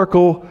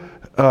historical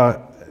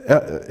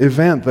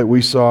event that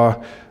we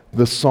saw,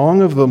 the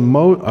song of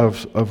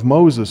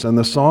Moses and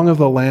the song of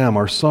the Lamb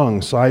are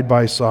sung side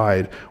by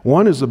side.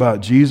 One is about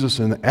Jesus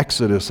in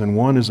Exodus, and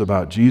one is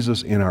about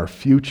Jesus in our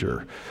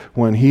future,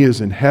 when he is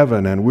in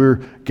heaven and we're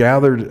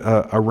gathered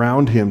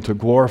around him to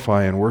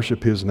glorify and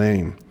worship his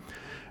name.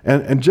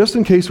 And just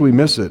in case we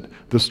miss it,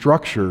 the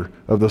structure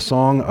of the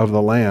song of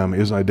the Lamb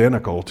is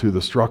identical to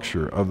the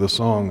structure of the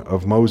song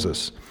of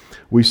Moses.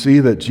 We see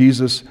that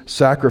Jesus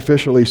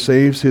sacrificially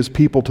saves his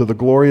people to the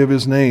glory of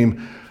his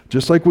name.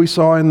 Just like we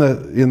saw in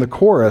the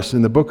chorus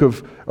in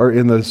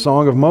the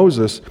Song of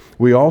Moses,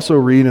 we also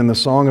read in the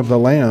Song of the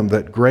Lamb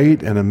that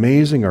great and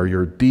amazing are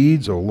your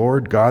deeds, O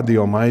Lord God the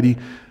Almighty.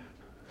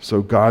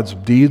 So God's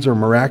deeds are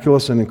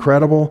miraculous and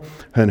incredible,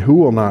 and who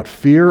will not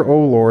fear,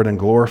 O Lord, and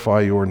glorify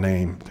your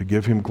name, to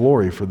give him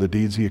glory for the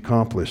deeds he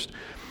accomplished.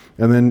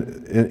 And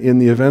then in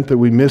the event that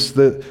we miss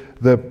the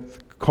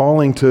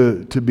calling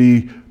to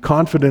be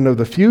confident of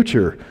the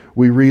future,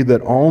 we read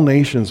that all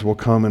nations will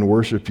come and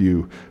worship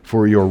you,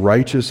 for your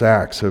righteous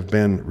acts have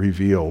been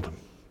revealed.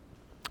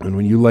 And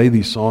when you lay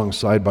these songs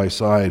side by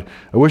side,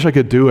 I wish I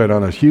could do it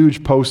on a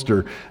huge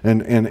poster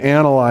and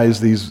analyze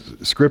these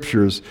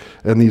scriptures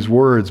and these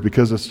words,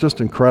 because it's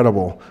just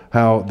incredible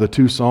how the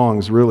two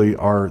songs really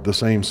are the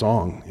same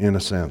song in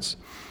a sense.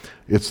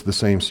 It's the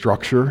same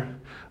structure,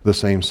 the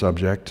same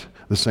subject,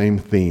 the same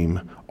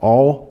theme,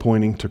 all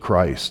pointing to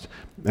Christ.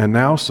 And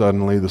now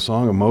suddenly the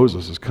Song of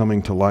Moses is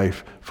coming to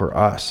life for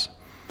us.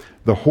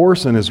 The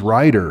horse and his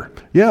rider,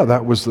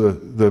 that was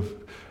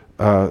the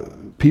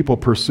people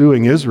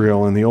pursuing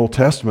Israel in the Old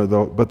Testament,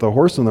 but the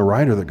horse and the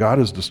rider that God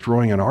is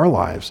destroying in our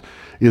lives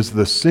is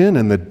the sin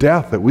and the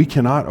death that we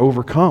cannot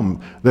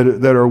overcome,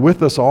 that are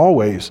with us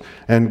always.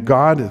 And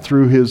God,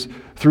 through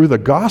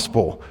the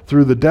gospel,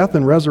 through the death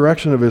and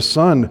resurrection of his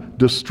Son,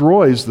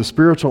 destroys the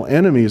spiritual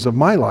enemies of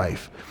my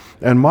life.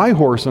 And my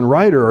horse and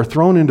rider are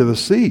thrown into the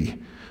sea.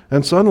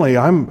 And suddenly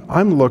I'm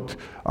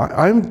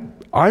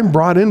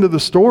brought into the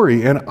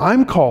story, and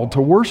I'm called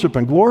to worship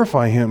and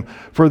glorify him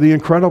for the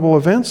incredible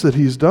events that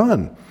he's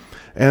done.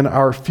 And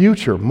our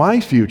future, my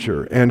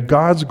future, and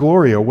God's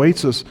glory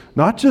awaits us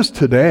not just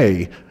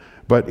today,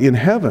 but in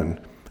heaven,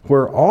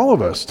 where all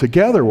of us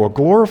together will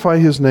glorify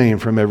his name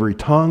from every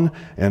tongue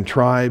and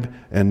tribe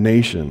and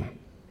nation.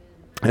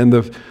 And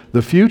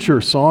the future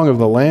song of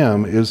the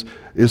Lamb is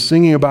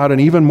singing about an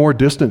even more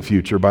distant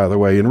future, by the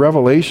way. In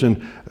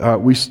Revelation,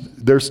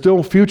 there's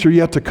still future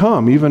yet to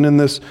come, even in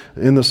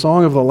the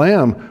song of the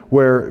Lamb,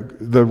 where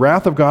the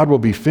wrath of God will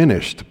be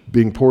finished,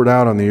 being poured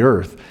out on the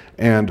earth,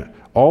 and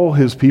all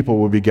his people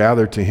will be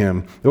gathered to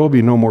him. There will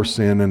be no more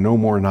sin and no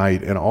more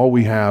night, and all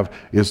we have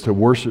is to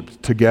worship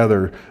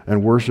together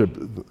and worship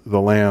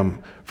the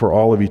Lamb for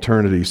all of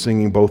eternity,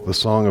 singing both the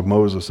song of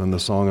Moses and the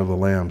song of the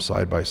Lamb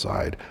side by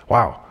side.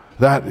 Wow.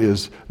 That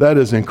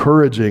is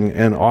encouraging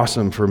and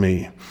awesome for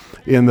me.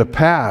 In the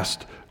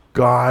past,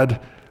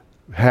 God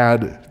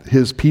had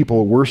his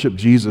people worship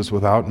Jesus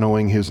without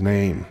knowing his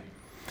name.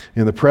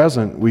 In the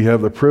present, we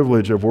have the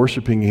privilege of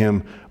worshiping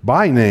him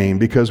by name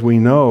because we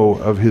know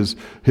of his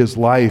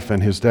life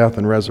and his death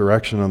and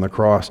resurrection on the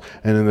cross.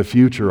 And in the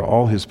future,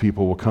 all his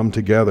people will come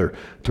together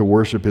to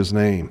worship his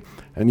name.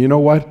 And you know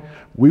what?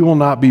 We will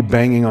not be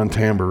banging on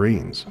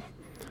tambourines.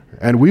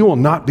 And we will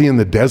not be in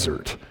the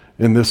desert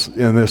in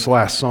this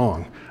last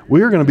song.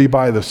 We are going to be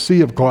by the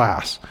sea of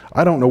glass.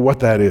 I don't know what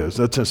that is.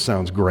 That just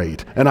sounds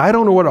great. And I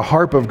don't know what a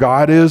harp of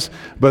God is,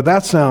 but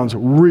that sounds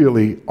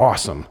really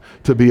awesome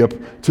to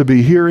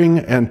be hearing.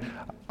 And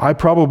I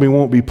probably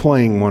won't be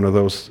playing one of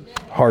those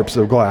harps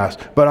of glass,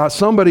 but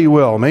somebody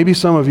will. Maybe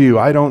some of you,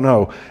 I don't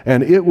know.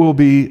 And it will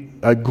be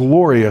a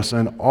glorious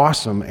and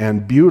awesome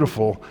and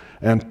beautiful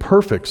and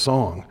perfect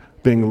song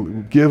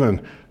being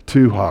given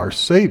to our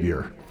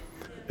Savior.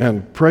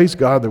 And praise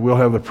God that we'll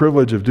have the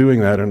privilege of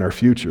doing that in our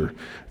future.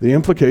 The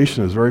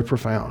implication is very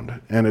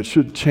profound, and it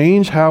should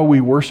change how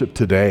we worship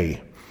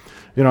today.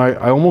 You know,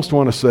 I almost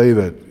want to say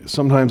that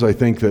sometimes I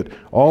think that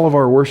all of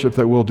our worship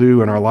that we'll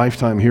do in our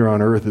lifetime here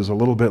on earth is a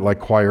little bit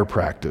like choir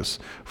practice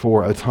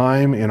for a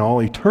time in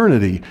all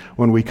eternity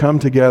when we come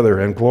together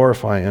and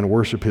glorify and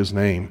worship his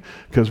name.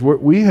 Because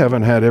we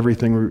haven't had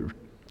everything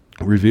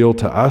revealed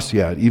to us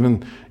yet,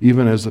 even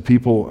as the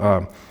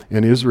people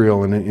in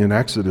Israel and in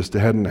Exodus, they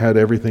hadn't had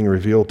everything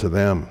revealed to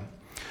them.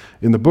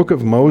 In the book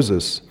of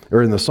Moses,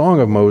 or in the Song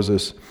of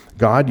Moses,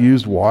 God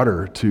used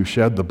water to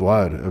shed the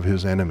blood of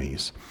his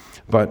enemies.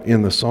 But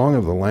in the Song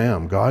of the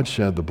Lamb, God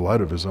shed the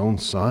blood of his own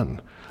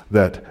Son,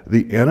 that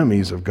the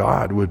enemies of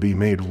God would be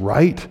made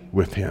right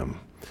with him.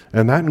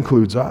 And that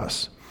includes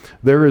us.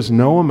 There is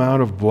no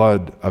amount of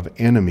blood of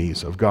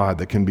enemies of God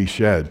that can be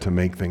shed to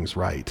make things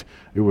right.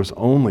 It was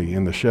only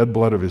in the shed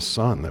blood of his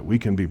Son that we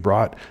can be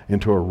brought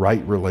into a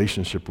right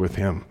relationship with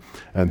him.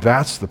 And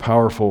that's the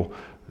powerful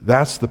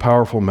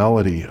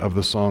melody of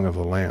the Song of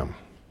the Lamb.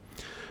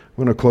 I'm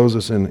going to close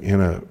this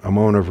in a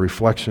moment of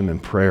reflection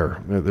and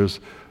prayer.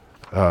 There's,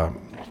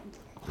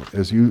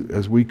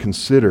 as we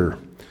consider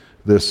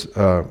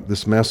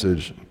this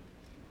message,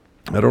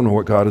 I don't know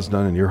what God has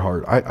done in your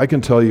heart. I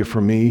can tell you, for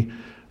me,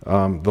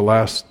 the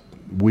last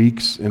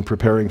weeks in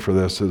preparing for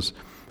this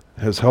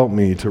has helped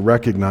me to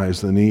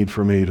recognize the need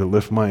for me to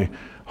lift my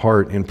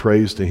heart in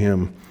praise to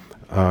him,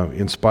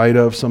 in spite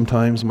of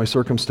sometimes my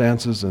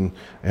circumstances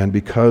and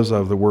because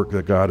of the work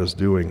that God is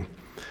doing.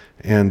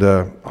 And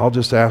I'll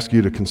just ask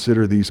you to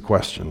consider these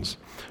questions.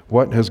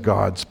 What has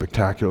God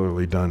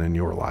spectacularly done in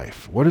your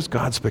life? What has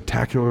God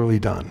spectacularly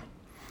done?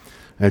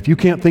 And if you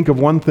can't think of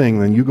one thing,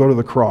 then you go to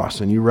the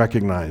cross and you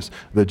recognize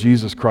that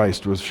Jesus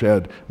Christ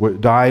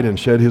died and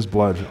shed his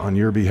blood on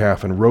your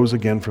behalf and rose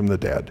again from the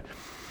dead.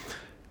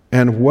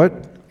 And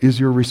what is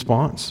your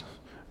response?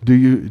 Do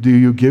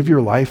you give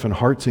your life and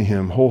heart to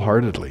him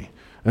wholeheartedly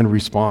in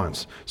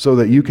response so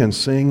that you can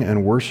sing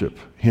and worship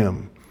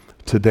him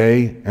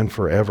today and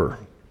forever?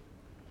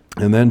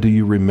 And then do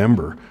you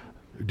remember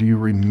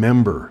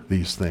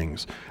these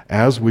things?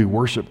 As we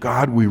worship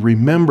God, we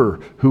remember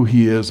who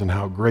he is and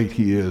how great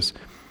he is.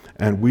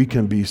 And we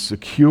can be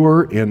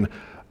secure in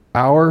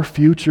our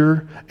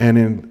future and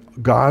in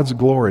God's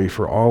glory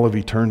for all of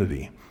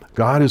eternity.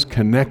 God is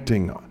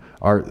connecting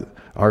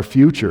our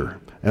future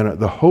and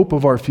the hope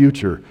of our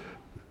future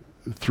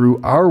through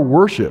our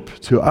worship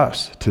to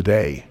us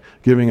today,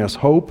 giving us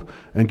hope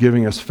and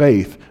giving us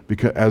faith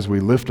as we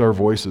lift our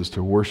voices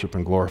to worship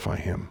and glorify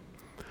him.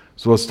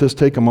 So let's just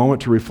take a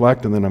moment to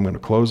reflect, and then I'm going to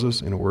close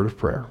this in a word of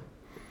prayer.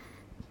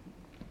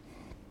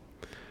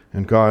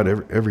 And God,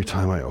 every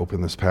time I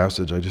open this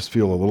passage, I just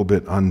feel a little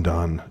bit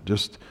undone,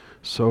 just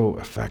so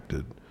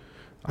affected.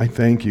 I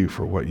thank you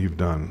for what you've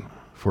done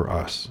for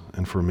us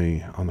and for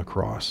me on the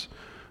cross,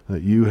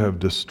 that you have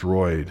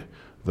destroyed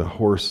the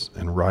horse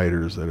and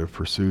riders that have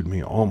pursued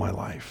me all my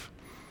life,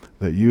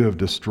 that you have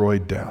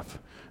destroyed death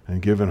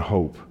and given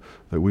hope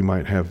that we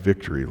might have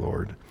victory,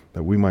 Lord,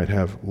 that we might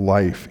have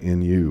life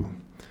in you.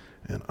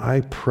 And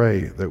I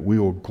pray that we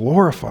will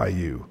glorify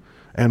you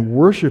and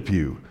worship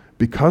you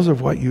because of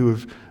what you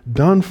have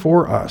done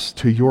for us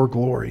to your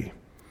glory.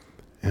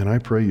 And I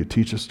pray you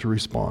teach us to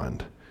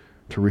respond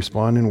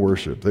in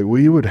worship, that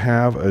we would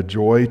have a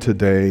joy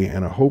today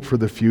and a hope for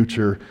the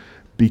future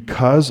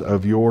because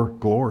of your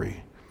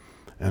glory.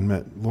 And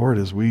that, Lord,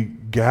 as we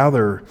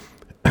gather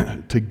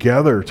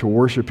together to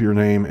worship your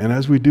name, and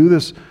as we do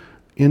this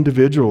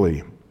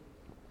individually,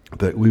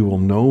 that we will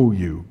know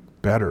you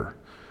better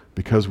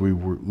because we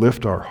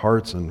lift our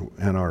hearts and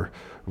our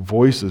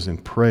voices in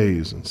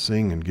praise and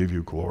sing and give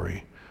you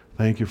glory.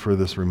 Thank you for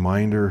this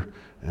reminder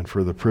and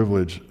for the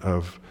privilege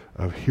of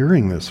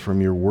hearing this from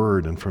your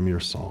word and from your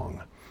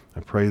song.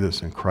 I pray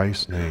this in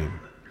Christ's name.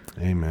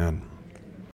 Amen.